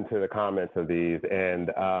delved into the comments of these,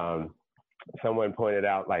 and someone pointed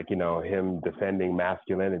out, like, you know, him defending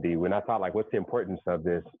masculinity, when I thought, like, what's the importance of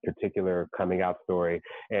this particular coming out story?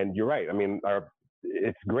 And you're right. I mean,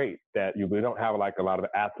 it's great that we don't have like a lot of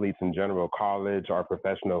athletes in general, college or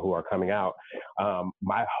professional, who are coming out.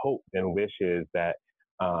 My hope and wish is that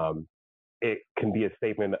it can be a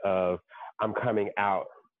statement of, I'm coming out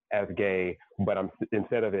as gay, but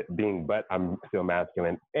instead of it being, but I'm still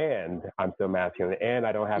masculine, and I'm still masculine, and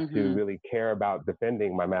I don't have to really care about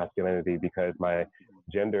defending my masculinity, because my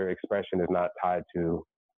gender expression is not tied to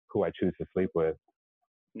who I choose to sleep with.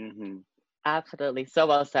 Absolutely. So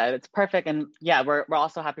well said. It's perfect. And yeah, we're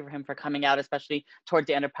also happy for him for coming out, especially towards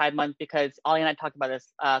the end of Pride Month, because Ollie and I talked about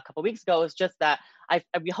this a couple of weeks ago. It's just that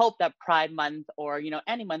we hope that Pride Month, or, you know,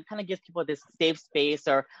 any month, kind of gives people this safe space,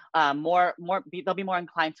 or they'll be more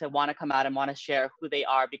inclined to want to come out and want to share who they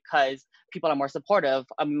are, because people are more supportive.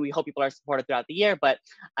 I mean, we hope people are supportive throughout the year, but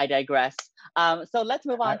I digress. So let's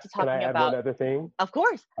move on to talking about. Can I add one other thing? Of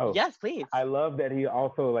course. Oh, yes, please. I love that he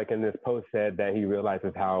also, like, in this post said that he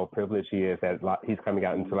realizes how privileged he is that he's coming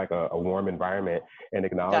out into like a warm environment, and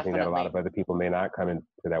acknowledging that a lot of other people may not come into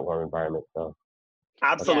that warm environment. So.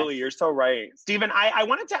 Absolutely. You're so right. Steven, I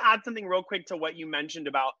wanted to add something real quick to what you mentioned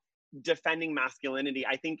about defending masculinity.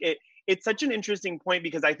 I think it's such an interesting point,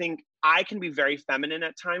 because I think I can be very feminine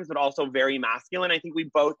at times, but also very masculine. I think we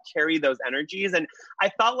both carry those energies. And I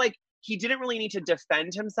felt like he didn't really need to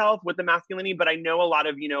defend himself with the masculinity, but I know a lot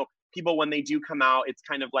of, you know, people, when they do come out, it's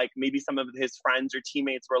kind of like maybe some of his friends or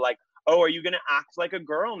teammates were like, oh, are you going to act like a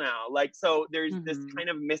girl now? Like, so there's this kind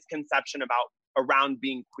of misconception around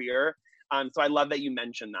being queer. So I love that you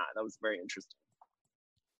mentioned that. That was very interesting.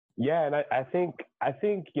 Yeah, and I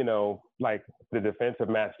think, you know, like, the defense of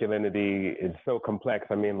masculinity is so complex.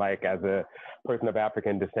 I mean, like, as a person of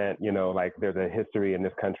African descent, you know, like, there's a history in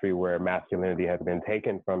this country where masculinity has been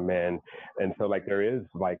taken from men. And so, like, there is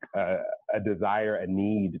like a desire, a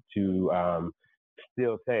need to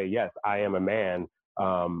still say, yes, I am a man,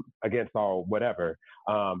 against all whatever.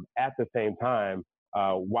 At the same time,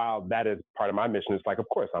 while that is part of my mission, it's like, of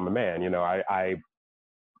course, I'm a man. You know, I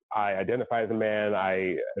identify as a man.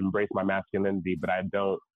 I embrace my masculinity, but I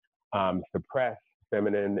don't suppress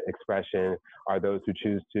feminine expression, or those who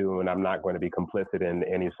choose to, and I'm not going to be complicit in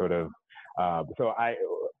any sort of. So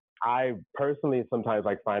I personally sometimes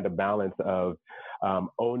like find a balance of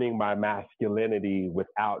owning my masculinity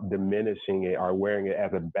without diminishing it or wearing it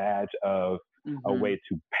as a badge of a way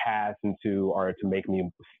to pass into or to make me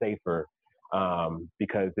safer.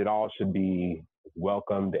 Because it all should be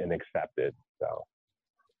welcomed and accepted. So.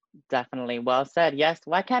 Definitely. Well said. Yes.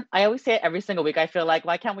 I always say it every single week. I feel like,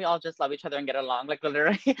 why can't we all just love each other and get along? Like,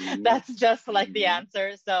 literally, that's just like the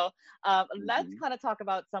answer. So let's kind of talk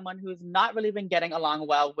about someone who's not really been getting along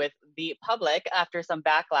well with the public after some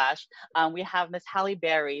backlash. We have Miss Halle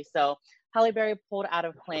Berry. So Halle Berry pulled out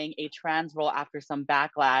of playing a trans role after some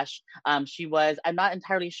backlash. I'm not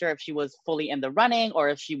entirely sure if she was fully in the running, or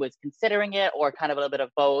if she was considering it, or kind of a little bit of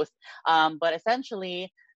both. But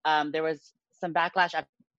essentially, there was some backlash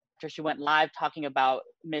after after she went live talking about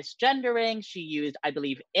misgendering. She used, I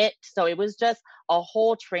believe, it. So it was just a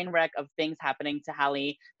whole train wreck of things happening to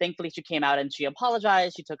Halle. Thankfully, she came out and she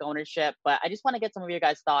apologized. She took ownership. But I just want to get some of your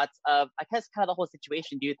guys' thoughts of, I guess, kind of the whole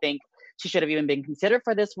situation. Do you think she should have even been considered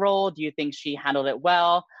for this role? Do you think she handled it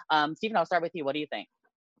well? Stephen, I'll start with you. What do you think?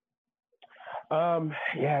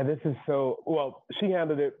 Yeah, this is well, she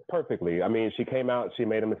handled it perfectly. I mean, she came out, she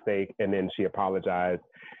made a mistake, and then she apologized.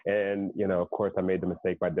 And, of course, I made the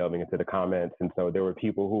mistake by delving into the comments. And so there were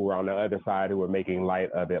people who were on the other side who were making light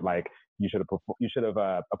of it. Like, you should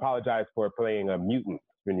have apologized for playing a mutant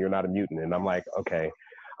when you're not a mutant. And I'm like, okay.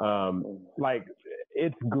 Like,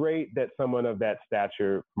 it's great that someone of that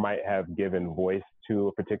stature might have given voice to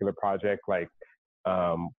a particular project. Like,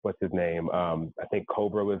 what's his name? I think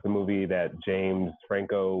Cobra was the movie that James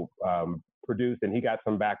Franco produced, and he got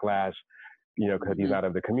some backlash, because he's out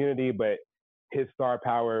of the community, but his star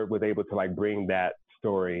power was able to like bring that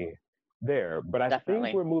story there. But I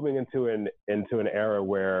think we're moving into an era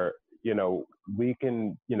where, we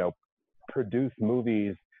can, produce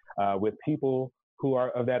movies with people who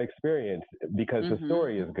are of that experience because the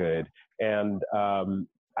story is good. And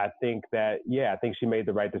I think that, I think she made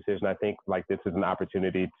the right decision. I think like this is an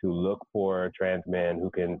opportunity to look for trans men who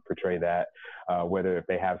can portray that, whether if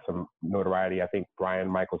they have some notoriety. I think Brian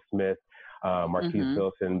Michael Smith, Marquise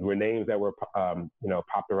Wilson were names that were,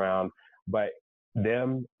 popped around, but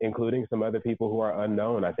them, including some other people who are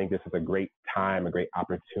unknown, I think this is a great time, a great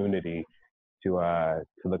opportunity to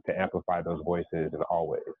look to amplify those voices in all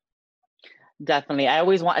ways. Definitely. I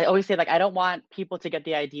always say, like, I don't want people to get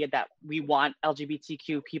the idea that we want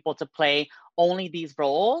LGBTQ people to play only these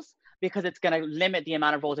roles, because it's going to limit the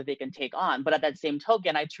amount of roles that they can take on. But at that same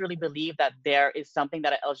token, I truly believe that there is something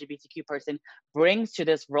that an LGBTQ person brings to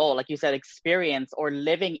this role, like you said, experience or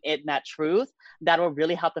living in that truth, that will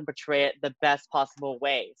really help them portray it the best possible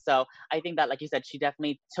way. So I think that, like you said, she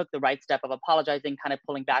definitely took the right step of apologizing, kind of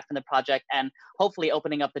pulling back from the project, and hopefully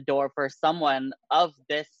opening up the door for someone of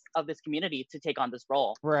this community to take on this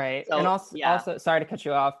role. Right. So, and also, sorry to cut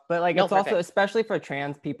you off, but like, it's also, especially for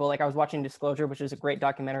trans people, like I was watching Disclosure, which is a great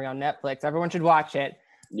documentary on Netflix. Everyone should watch it.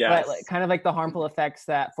 Yes. But like, kind of like the harmful effects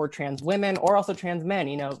that for trans women or also trans men,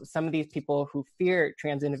 some of these people who fear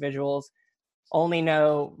trans individuals only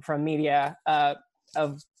know from media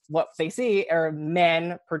of what they see are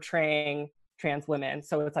men portraying trans women.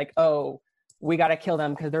 So it's like, oh, we got to kill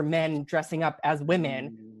them because they're men dressing up as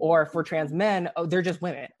women. Or for trans men, oh, they're just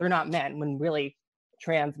women. They're not men, when really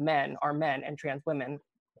trans men are men and trans women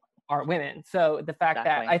are women. So the fact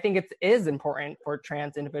that I think it is important for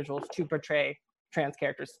trans individuals to portray trans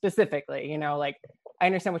characters specifically, like I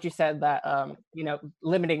understand what you said that,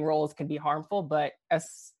 limiting roles can be harmful, but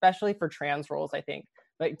especially for trans roles, I think.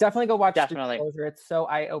 But definitely go watch Disclosure. It's so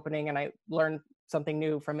eye-opening, and I learned something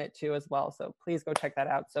new from it too as well. So please go check that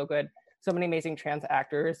out. So good. So many amazing trans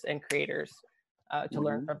actors and creators to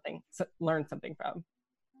learn something from.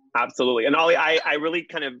 Absolutely. And Ollie, I really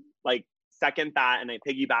kind of like second that, and I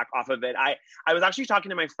piggyback off of it. I was actually talking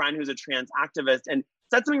to my friend who's a trans activist, and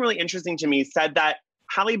said something really interesting to me, said that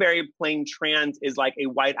Halle Berry playing trans is like a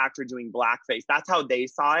white actor doing blackface. That's how they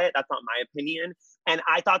saw it. That's not my opinion. And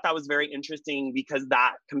I thought that was very interesting, because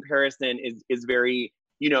that comparison is very,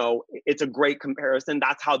 it's a great comparison.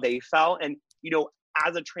 That's how they felt. And,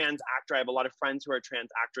 as a trans actor, I have a lot of friends who are trans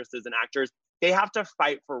actresses and actors. They have to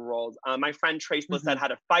fight for roles. My friend Trace Lissette had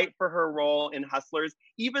to fight for her role in Hustlers.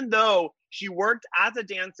 Even though she worked as a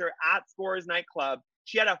dancer at Scores nightclub,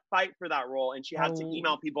 she had to fight for that role, and she had to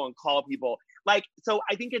email people and call people. Like, so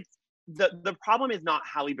I think it's, the problem is not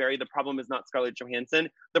Halle Berry. The problem is not Scarlett Johansson.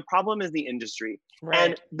 The problem is the industry.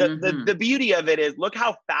 Right. And the beauty of it is, look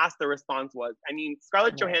how fast the response was. I mean,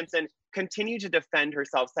 Scarlett Johansson continued to defend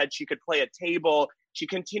herself, said she could play a table. She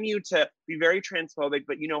continued to be very transphobic,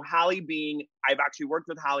 but Halle being, I've actually worked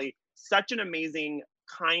with Halle, such an amazing,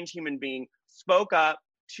 kind human being, spoke up,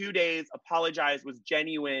 2 days, apologized, was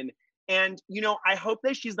genuine. And, I hope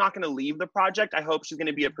that she's not going to leave the project. I hope she's going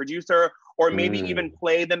to be a producer, or maybe even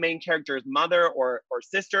play the main character's mother or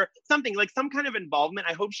sister, something like some kind of involvement.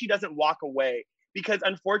 I hope she doesn't walk away, because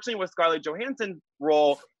unfortunately with Scarlett Johansson's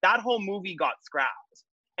role, that whole movie got scrapped.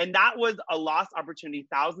 And that was a lost opportunity,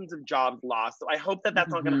 thousands of jobs lost. So I hope that that's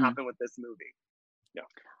not going to happen with this movie. Yeah.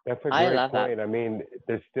 That's a great point. I mean,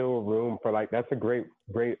 there's still room for that's a great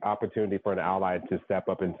opportunity for an ally to step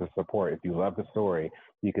up and to support. If you love the story,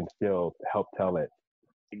 you can still help tell it.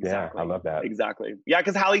 Exactly. Yeah, I love that. Exactly. Yeah,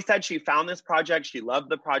 because Halle said she found this project, she loved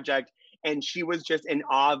the project, and she was just in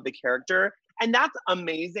awe of the character. And that's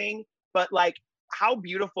amazing. But how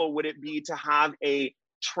beautiful would it be to have a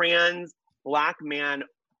trans Black man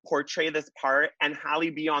portray this part and Halle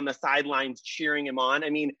be on the sidelines cheering him on. I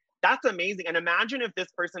mean, that's amazing. And imagine if this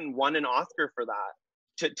person won an Oscar for that.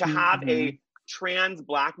 To have a trans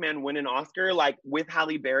Black man win an Oscar, like with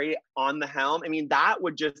Halle Berry on the helm. I mean, that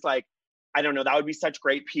would just like, I don't know, that would be such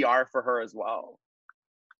great PR for her as well.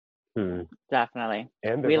 Definitely.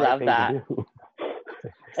 And we love that.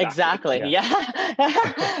 Exactly. Yeah.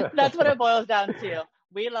 That's what it boils down to.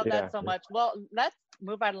 We love that so much. Well, let's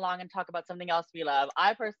move right along and talk about something else we love.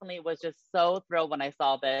 I personally was just so thrilled when I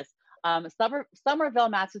saw this. Somerville,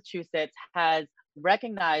 Massachusetts has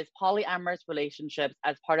recognized polyamorous relationships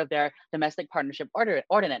as part of their domestic partnership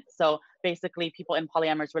ordinance. So basically, people in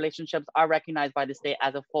polyamorous relationships are recognized by the state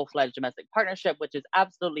as a full-fledged domestic partnership, which is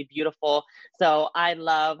absolutely beautiful. So I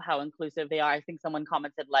love how inclusive they are. I think someone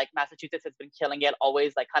commented like Massachusetts has been killing it,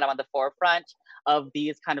 always like kind of on the forefront of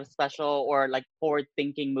these kind of special or like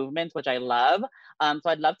forward-thinking movements, which I love. So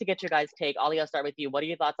I'd love to get your guys' take. Ollie, I'll start with you. What are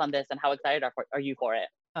your thoughts on this, and how excited are you for it?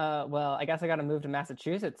 Well, I guess I got to move to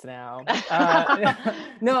Massachusetts now.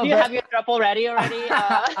 No, do you have your throuple ready already?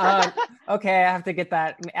 Okay, I have to get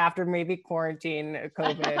that after maybe quarantine,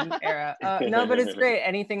 COVID era. No, but it's great.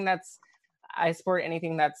 I support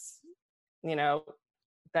anything that's, you know,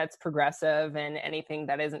 that's progressive, and anything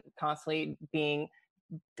that isn't constantly being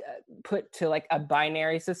put to like a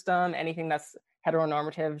binary system. Anything that's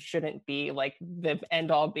heteronormative shouldn't be like the end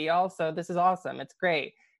all be all. So this is awesome. It's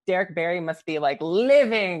great. Derek Barry must be like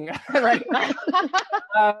living right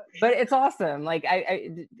but it's awesome. Like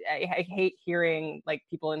I hate hearing like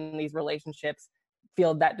people in these relationships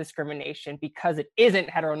feel that discrimination because it isn't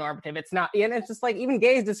heteronormative. It's not, and it's just like even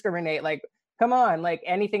gays discriminate. Like, come on, like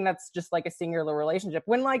anything that's just like a singular relationship,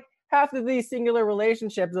 when like half of these singular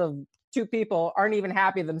relationships of two people aren't even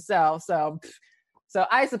happy themselves. So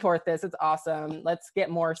I support this. It's awesome. Let's get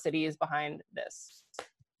more cities behind this.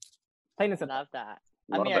 Plain and simple. Love that.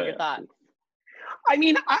 Amir, your thoughts? I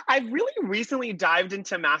mean, I've really recently dived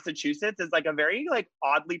into Massachusetts as like a very like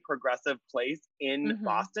oddly progressive place in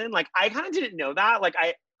Boston. Like I kind of didn't know that. Like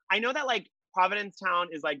I know that like Provincetown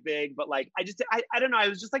is like big, but like I don't know. I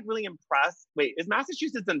was just like really impressed. Wait, is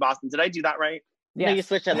Massachusetts in Boston? Did I do that right? Yeah. No, you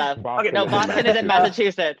switched it, love. Okay, no, Boston is in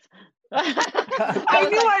Massachusetts. I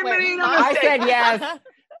knew I made a mistake. I said yes.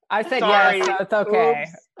 I said yes, so it's okay.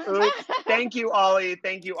 Oops. Thank you, Ollie.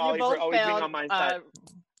 Thank you, Ollie, for always being on my side.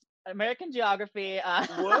 American geography. This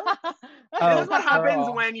is what happens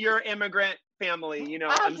when you're immigrant family. You know,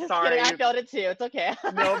 I'm sorry. Kidding. I felt it too. It's okay.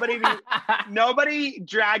 Nobody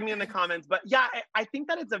dragged me in the comments. But yeah, I think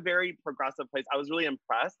that it's a very progressive place. I was really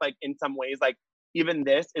impressed. Like in some ways, like even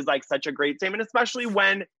this is like such a great statement, especially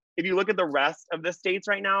when if you look at the rest of the states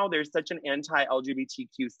right now, there's such an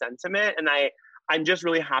anti-LGBTQ sentiment. And I'm just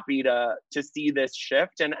really happy to see this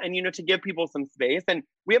shift and you know, to give people some space. And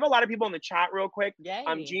we have a lot of people in the chat real quick. Yay.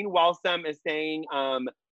 Jean Wellsome is saying,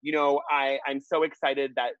 you know, I'm so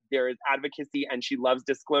excited that there is advocacy and she loves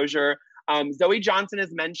disclosure. Zoe Johnson is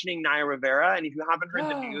mentioning Naya Rivera. And if you haven't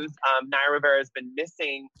heard the news, Naya Rivera has been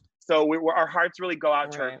missing. So our hearts really go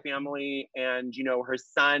out to her family and, you know, her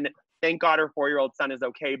son. Thank God her 4-year-old son is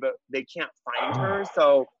okay, but they can't find her.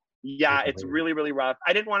 So yeah, it's really, really rough.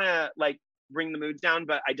 I didn't want to like bring the moods down,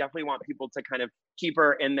 but I definitely want people to kind of keep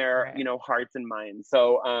her in their, you know, hearts and minds.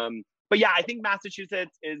 So, but yeah, I think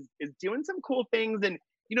Massachusetts is doing some cool things. And,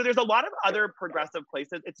 you know, there's a lot of other progressive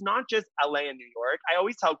places. It's not just LA and New York. I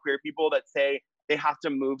always tell queer people that say they have to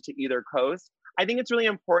move to either coast. I think it's really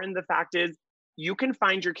important. The fact is, you can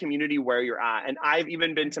find your community where you're at. And I've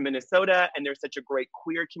even been to Minnesota, and there's such a great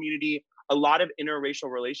queer community, a lot of interracial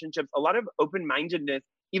relationships, a lot of open-mindedness,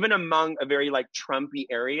 even among a very like Trumpy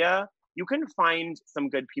area. You can find some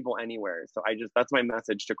good people anywhere. So that's my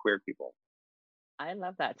message to queer people. I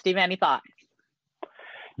love that. Steven, any thoughts?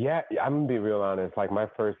 Yeah, I'm gonna be real honest. Like my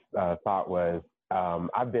first thought was,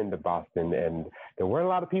 I've been to Boston and there weren't a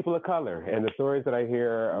lot of people of color. And the stories that I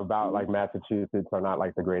hear about like Massachusetts are not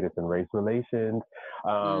like the greatest in race relations.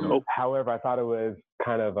 However, I thought it was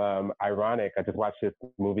kind of ironic. I just watched this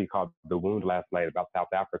movie called The Wound last night about South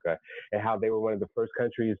Africa and how they were one of the first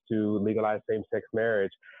countries to legalize same-sex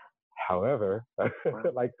marriage. However,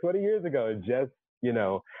 like 20 years ago, it just, you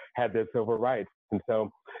know, had their civil rights. And so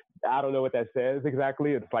I don't know what that says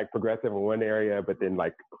exactly. It's like progressive in one area, but then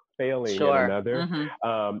like failing in another.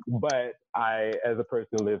 But I, as a person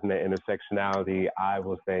who lives in the intersectionality, I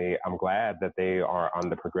will say I'm glad that they are on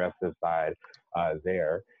the progressive side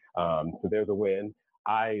there. So there's a win.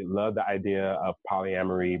 I love the idea of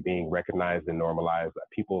polyamory being recognized and normalized.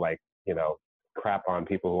 People like, you know, crap on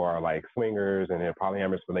people who are like swingers and in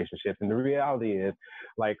polyamorous relationships. And the reality is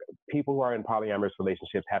like people who are in polyamorous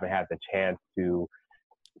relationships haven't had the chance to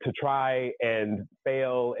to try and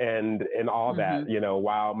fail and all that, you know,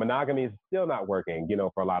 while monogamy is still not working, you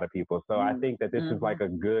know, for a lot of people. So I think that this is like a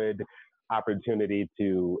good opportunity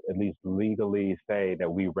to at least legally say that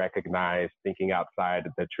we recognize thinking outside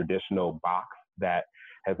the traditional box that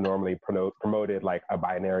has normally promoted like a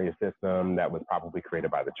binary system that was probably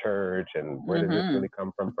created by the church. And where did this really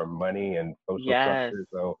come from? From money and social structure.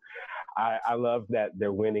 So I love that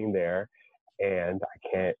they're winning there. And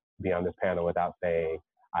I can't be on this panel without saying,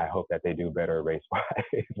 I hope that they do better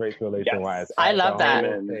race-wise, race relation-wise. Yes. I love that.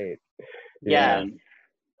 Yeah.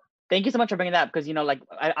 Thank you so much for bringing that up, because, you know, like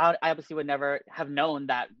I obviously would never have known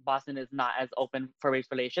that Boston is not as open for race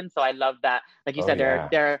relations. So I love that, like you said,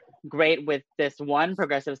 they're great with this one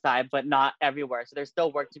progressive side, but not everywhere. So there's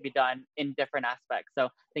still work to be done in different aspects. So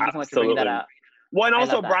thank you so much for bringing that up. Well, and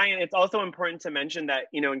also, Brian, it's also important to mention that,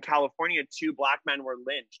 you know, in California, 2 Black men were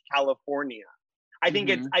lynched. California. I think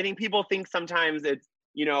I think people think sometimes it's,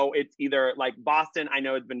 you know, it's either like Boston, I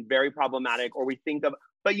know it's been very problematic, or we think of,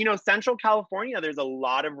 but, you know, Central California, there's a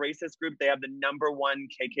lot of racist groups. They have the #1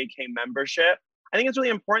 KKK membership. I think it's really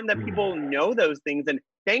important that people know those things. And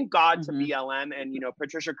thank God to BLM and, you know,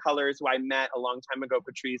 Patricia Cullors, who I met a long time ago,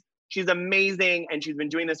 Patrice. She's amazing. And she's been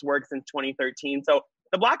doing this work since 2013. So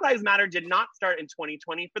the Black Lives Matter did not start in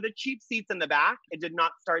 2020. For the cheap seats in the back, it did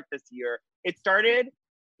not start this year. It started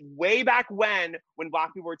way back when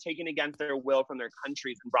Black people were taken against their will from their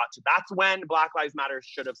countries and brought to, that's when Black Lives Matter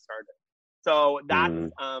should have started. So that's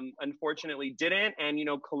unfortunately didn't. And, you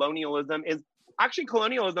know, colonialism,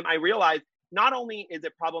 I realized, not only is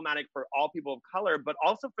it problematic for all people of color, but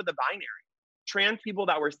also for the binary. Trans people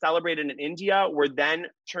that were celebrated in India were then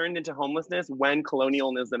turned into homelessness when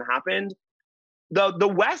colonialism happened.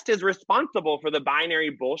 The West is responsible for the binary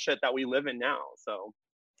bullshit that we live in now. So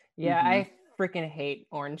yeah, I freaking hate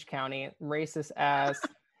Orange County, racist ass.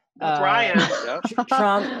 That's where I am.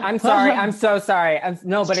 Trump. I'm sorry. I'm so sorry.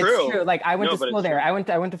 But it's true. Like I went to school there. I went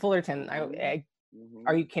to Fullerton.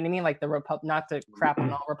 Are you kidding me? Like not to crap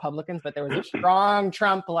on all Republicans, but there was a strong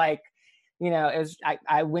Trump. Like, you know, it was.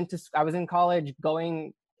 I was in college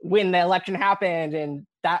when the election happened, and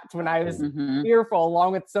that's when I was fearful,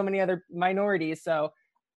 along with so many other minorities. So,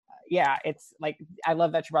 yeah, it's like I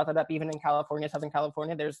love that you brought that up. Even in California, Southern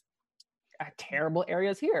California, there's terrible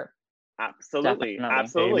areas here. Absolutely.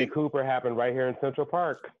 Amy Cooper happened right here in Central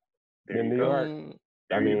Park in New York.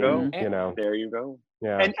 There you go. You know. There you go.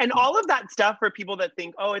 Yeah. And all of that stuff for people that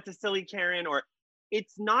think, oh, it's a silly Karen, or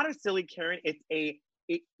it's not a silly Karen. It's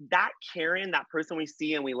that Karen, that person we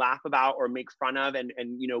see and we laugh about or make fun of and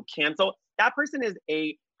you know, cancel, that person is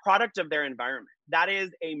a product of their environment. That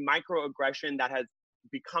is a microaggression that has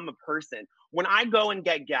become a person. When I go and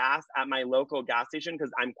get gas at my local gas station,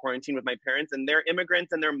 because I'm quarantined with my parents and they're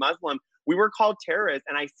immigrants and they're Muslim, we were called terrorists,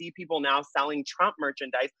 and I see people now selling Trump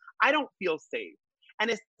merchandise, I don't feel safe. And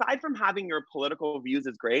aside from having your political views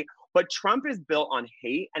is great, but Trump is built on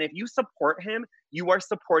hate. And if you support him, you are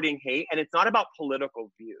supporting hate. And it's not about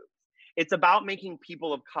political views. It's about making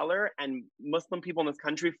people of color and Muslim people in this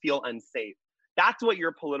country feel unsafe. That's what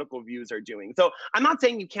your political views are doing. So I'm not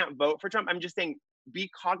saying you can't vote for Trump. I'm just saying be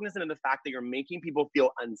cognizant of the fact that you're making people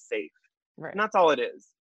feel unsafe. Right. And that's all it is.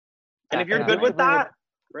 And if you're good with that,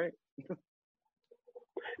 right.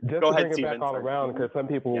 Just to bring it back all around, because some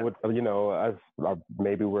people would, you know, us,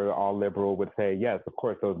 maybe we're all liberal, would say, yes, of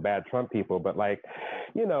course, those bad Trump people. But like,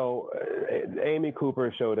 you know, Amy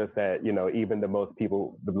Cooper showed us that, you know, even the most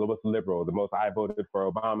liberal, the most, I voted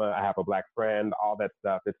for Obama, I have a Black friend, all that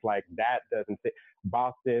stuff. It's like that doesn't say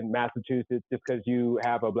Boston, Massachusetts, just because you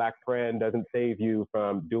have a Black friend doesn't save you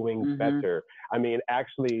from doing better. I mean,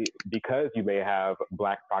 actually, because you may have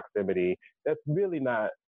Black proximity, that's really not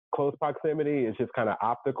close proximity. It's just kind of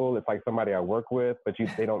optical. It's like somebody I work with, but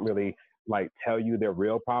they don't really like tell you their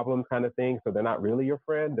real problems kind of thing. So they're not really your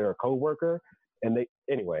friend. They're a coworker. And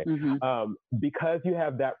because you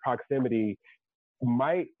have that proximity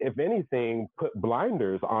might, if anything, put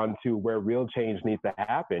blinders onto where real change needs to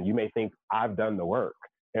happen. You may think I've done the work.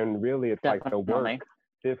 And really it's like the work.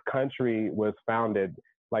 This country was founded,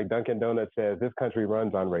 like Dunkin' Donuts says, this country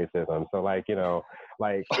runs on racism. So like, you know,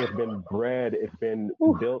 like it's been bred, it's been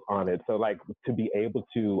built on it. So like to be able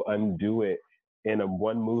to undo it in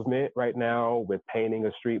one movement right now with painting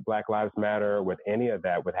a street Black Lives Matter, with any of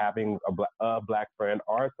that, with having a Black friend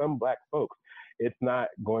or some Black folks, it's not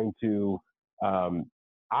going to,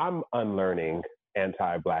 I'm unlearning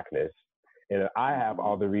anti-Blackness. And I have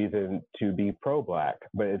all the reason to be pro-Black,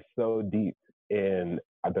 but it's so deep in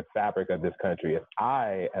the fabric of this country. If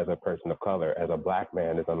I, as a person of color, as a Black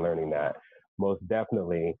man, is unlearning that, most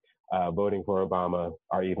definitely voting for Obama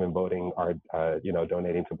or even voting or, you know,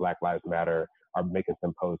 donating to Black Lives Matter are making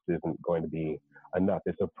some posts isn't going to be enough.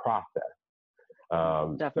 It's a process.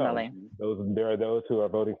 Definitely. So there are those who are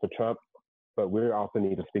voting for Trump, but we also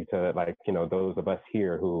need to speak to, like, you know, those of us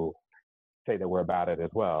here who say that we're about it as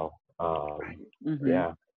well.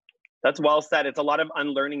 Yeah. That's well said. It's a lot of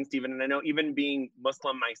unlearning, Stephen. And I know, even being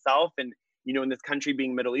Muslim myself, and, you know, in this country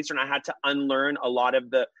being Middle Eastern, I had to unlearn a lot of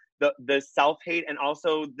the self-hate and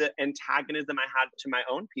also the antagonism I had to my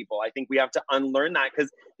own people. I think we have to unlearn that,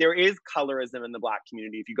 because there is colorism in the Black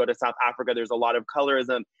community. If you go to South Africa, there's a lot of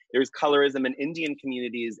colorism. There's colorism in Indian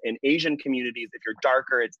communities, in Asian communities. If you're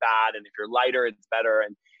darker, it's bad. And if you're lighter, it's better.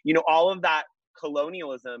 And, you know, all of that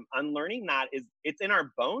colonialism, unlearning that it's in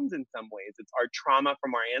our bones in some ways. It's our trauma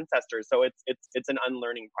from our ancestors. So it's an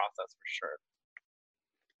unlearning process for sure.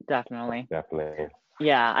 Definitely.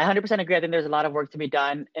 Yeah, I 100% agree. I think there's a lot of work to be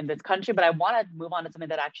done in this country, but I want to move on to something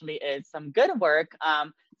that actually is some good work,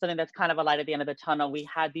 something that's kind of a light at the end of the tunnel. We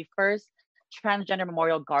had the first transgender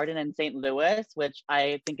memorial garden in St. Louis, which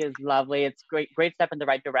I think is lovely. It's great step in the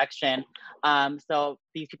right direction. So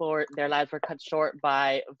these people their lives were cut short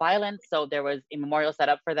by violence. So there was a memorial set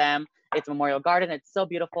up for them. It's a memorial garden. It's so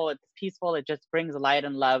beautiful. It's peaceful. It just brings light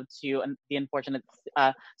and love to the unfortunate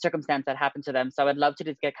circumstance that happened to them. So I'd love to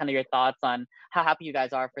just get kind of your thoughts on how happy you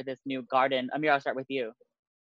guys are for this new garden. Amir, I'll start with you.